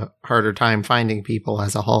have a harder time finding people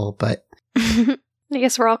as a whole, but... I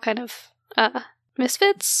guess we're all kind of,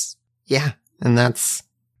 misfits? Yeah, and that's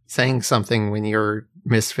saying something when you're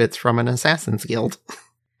misfits from an assassin's guild.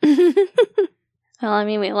 Well, I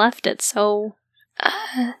mean, we left it, so...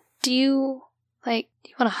 do you want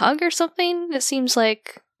a hug or something? It seems,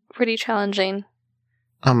 like, pretty challenging.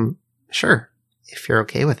 Sure. If you're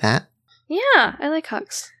okay with that. Yeah, I like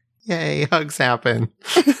hugs. Yay, hugs happen.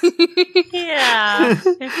 Yeah.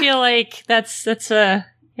 I feel like that's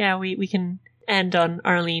we can end on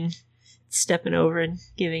Arlene stepping over and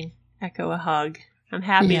giving Echo a hug. I'm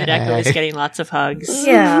happy that Echo is getting lots of hugs.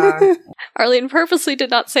 Yeah. Arlene purposely did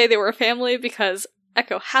not say they were a family because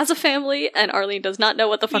Echo has a family and Arlene does not know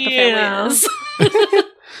what the fuck a family is.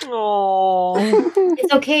 Oh,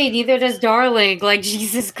 It's okay, neither does Darling. Like,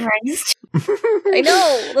 Jesus Christ. I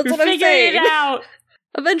know, that's what I'm saying. It out.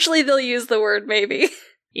 Eventually they'll use the word maybe.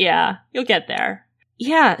 Yeah, you'll get there.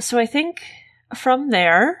 Yeah, so I think from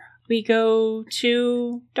there we go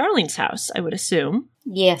to Darlene's house, I would assume.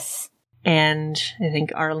 Yes. And I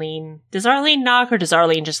think does Arlene knock or does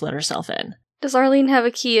Arlene just let herself in? Does Arlene have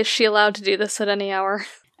a key? Is she allowed to do this at any hour?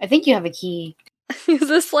 I think you have a key. Is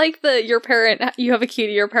this like you have a key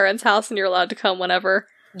to your parents' house and you're allowed to come whenever?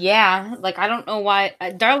 Yeah, like, I don't know why.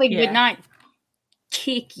 Darling would not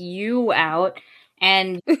kick you out.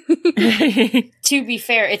 And to be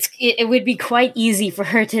fair, it would be quite easy for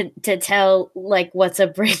her to tell, like, what's a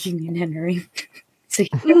breaking and entering. So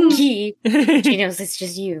key, she knows it's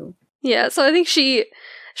just you. Yeah, so I think she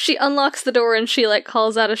unlocks the door and she, like,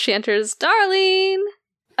 calls out as she enters, Darlene!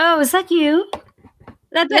 Oh, is that you?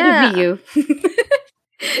 That better be you.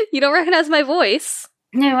 You don't recognize my voice?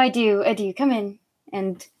 No, I do. Come in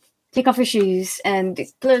and take off your shoes and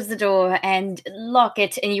close the door and lock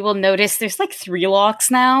it, and you will notice there's like 3 locks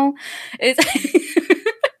now. I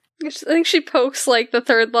think she pokes, like, the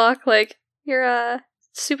 3rd lock, like, you're,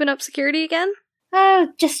 souping up security again?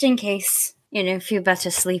 Just in case. You know, feel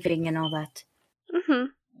better sleeping and all that.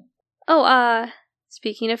 Oh,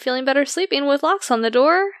 speaking of feeling better sleeping with locks on the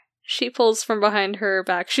door, she pulls from behind her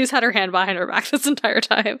back. She's had her hand behind her back this entire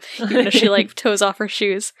time, even as she, toes off her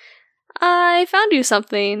shoes. I found you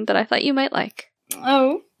something that I thought you might like.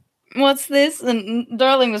 Oh, what's this? And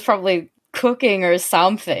Darling was probably cooking or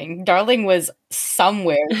something. Darling was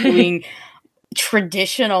somewhere doing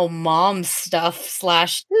traditional mom stuff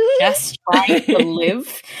 / just trying to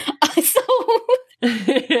live. So,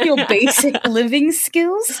 basic living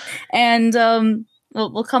skills. And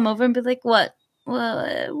we'll come over and be like, what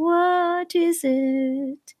is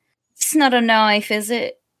it? It's not a knife, is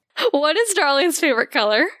it? What is Darling's favorite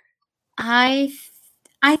color? I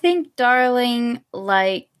think Darling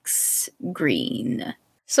likes green.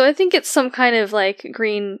 So I think it's some kind of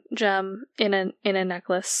green gem in a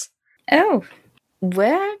necklace. Oh,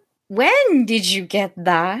 when did you get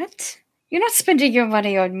that? You're not spending your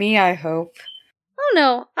money on me, I hope. Oh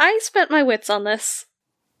no, I spent my wits on this.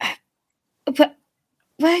 But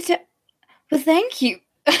thank you.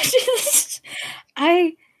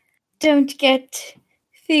 I don't get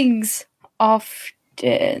things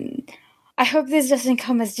often. I hope this doesn't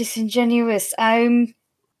come as disingenuous. I'm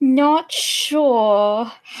not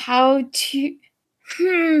sure how to...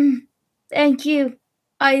 Thank you.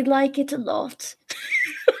 I like it a lot.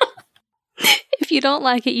 If you don't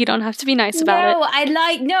like it, you don't have to be nice about it. I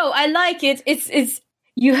like it. It's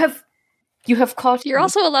you have caught You're me.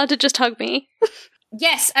 also allowed to just hug me.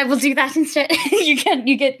 Yes, I will do that instead. You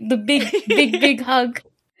get the big hug.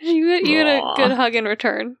 You get a good hug in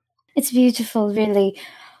return. It's beautiful, really.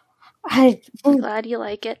 I'm glad you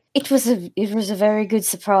like it. It was a very good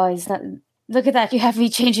surprise. Look at that! You have me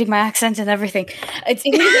changing my accent and everything.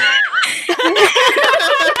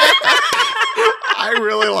 I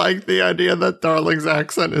really like the idea that Darling's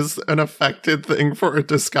accent is an affected thing for a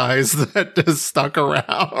disguise that has stuck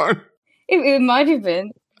around. It might have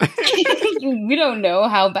been. We don't know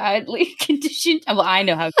how badly conditioned. Well, I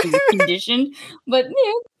know how she was conditioned, but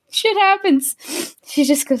shit happens. She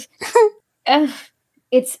just goes.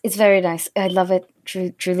 It's very nice. I love it.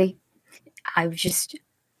 Truly,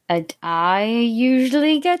 I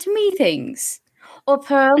usually get me things, or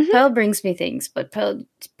Pearl. Mm-hmm. Pearl brings me things, but Pearl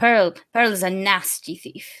is a nasty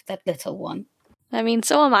thief. That little one. I mean,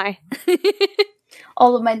 so am I.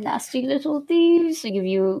 All of my nasty little thieves. I give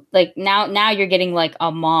you now you're getting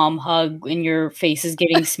a mom hug and your face is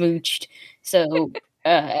getting smooched. So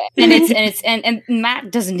and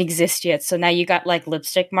Matt doesn't exist yet. So now you got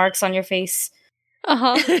lipstick marks on your face.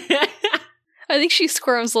 I think she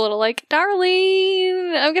squirms a little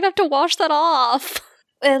Darling, I'm gonna have to wash that off.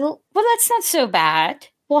 Well, that's not so bad.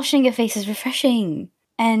 Washing your face is refreshing.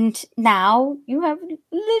 And now you have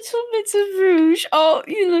little bits of rouge. Oh,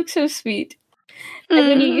 you look so sweet. And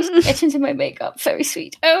when you used to get into my makeup, very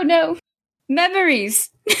sweet. Oh no.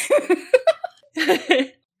 Memories.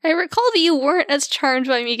 I recall that you weren't as charmed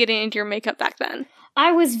by me getting into your makeup back then.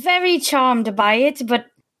 I was very charmed by it, but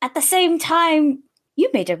at the same time, you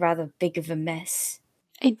made a rather big of a mess.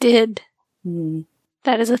 I did.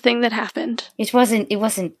 That is a thing that happened. It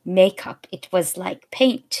wasn't makeup. It was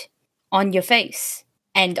paint on your face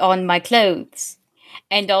and on my clothes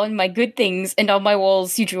and on my good things and on my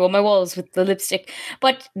walls. You drew on my walls with the lipstick.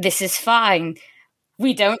 But this is fine.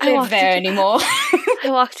 We don't live there anymore. I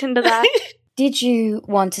walked into that. Did you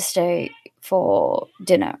want to stay for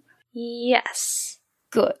dinner? Yes.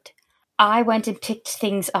 Good. I went and picked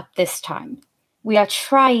things up this time. We are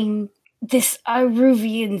trying this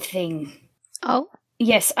Aruvian thing. Oh?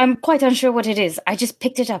 Yes, I'm quite unsure what it is. I just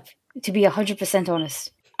picked it up, to be 100%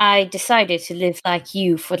 honest. I decided to live like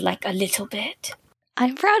you for a little bit.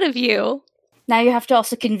 I'm proud of you. Now you have to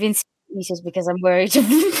also convince me because I'm worried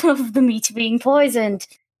of the meat being poisoned.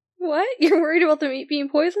 What? You're worried about the meat being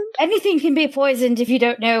poisoned? Anything can be poisoned if you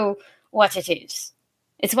don't know what it is.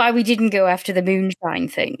 It's why we didn't go after the moonshine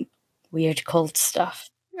thing. Weird cult stuff.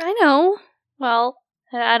 I know. Well,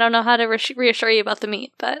 I don't know how to reassure you about the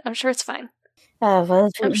meat, but I'm sure it's fine.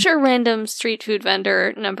 I'm sure random street food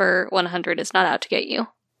vendor number 100 is not out to get you.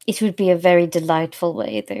 It would be a very delightful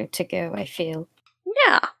way there to go, I feel.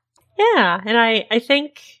 Yeah. Yeah, and I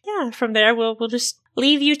think, from there we'll just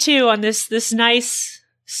leave you two on this nice,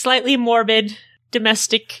 slightly morbid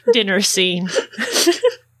domestic dinner scene.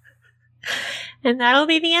 And that'll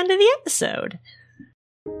be the end of the episode.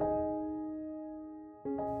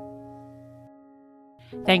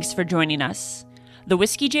 Thanks for joining us. The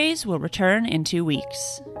Whiskey Jays will return in 2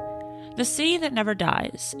 weeks. The City That Never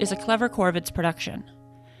Dies is a Clever Corvids production.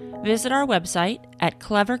 Visit our website at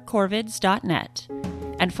clevercorvids.net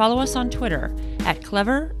and follow us on Twitter at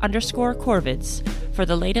 @clever_corvids for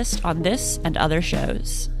the latest on this and other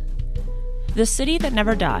shows. The City That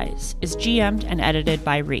Never Dies is GM'd and edited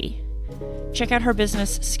by Ree. Check out her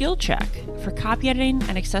business Skill Check for copy editing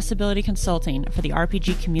and accessibility consulting for the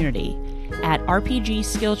RPG community at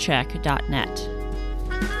rpgskillcheck.net.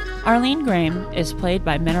 Arlene Graham is played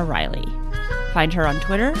by Minna Riley. Find her on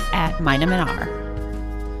Twitter at MinaMinar.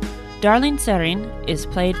 Darlene Sering is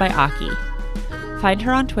played by Aki. Find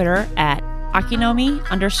her on Twitter at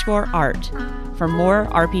Akinomi_art for more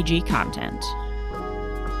RPG content.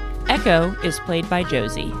 Echo is played by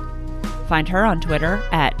Josie. Find her on Twitter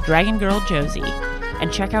at DragonGirlJosie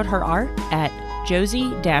and check out her art at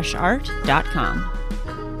josie-art.com.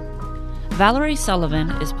 Valerie Sullivan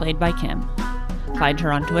is played by Kim. Find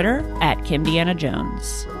her on Twitter at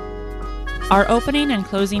KimDeannaJones. Our opening and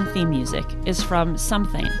closing theme music is from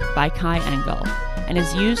Something by Kai Engel and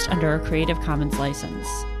is used under a Creative Commons license.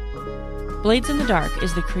 Blades in the Dark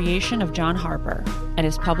is the creation of John Harper and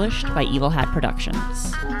is published by Evil Hat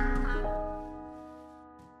Productions.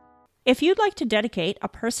 If you'd like to dedicate a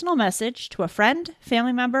personal message to a friend,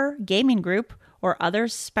 family member, gaming group, or other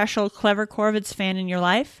special Clever Corvids fan in your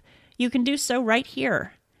life, you can do so right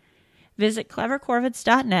here. Visit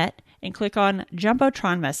clevercorvids.net and click on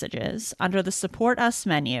Jumbotron Messages under the Support Us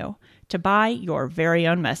menu to buy your very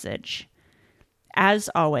own message. As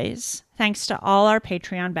always, thanks to all our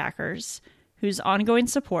Patreon backers, whose ongoing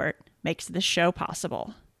support makes this show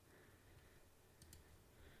possible.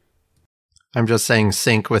 I'm just saying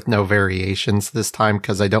sync with no variations this time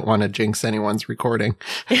because I don't want to jinx anyone's recording.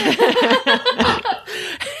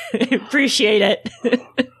 Appreciate it.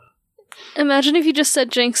 Imagine if you just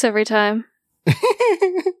said jinx every time.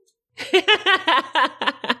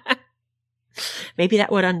 Maybe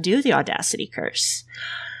that would undo the Audacity curse.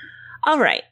 All right.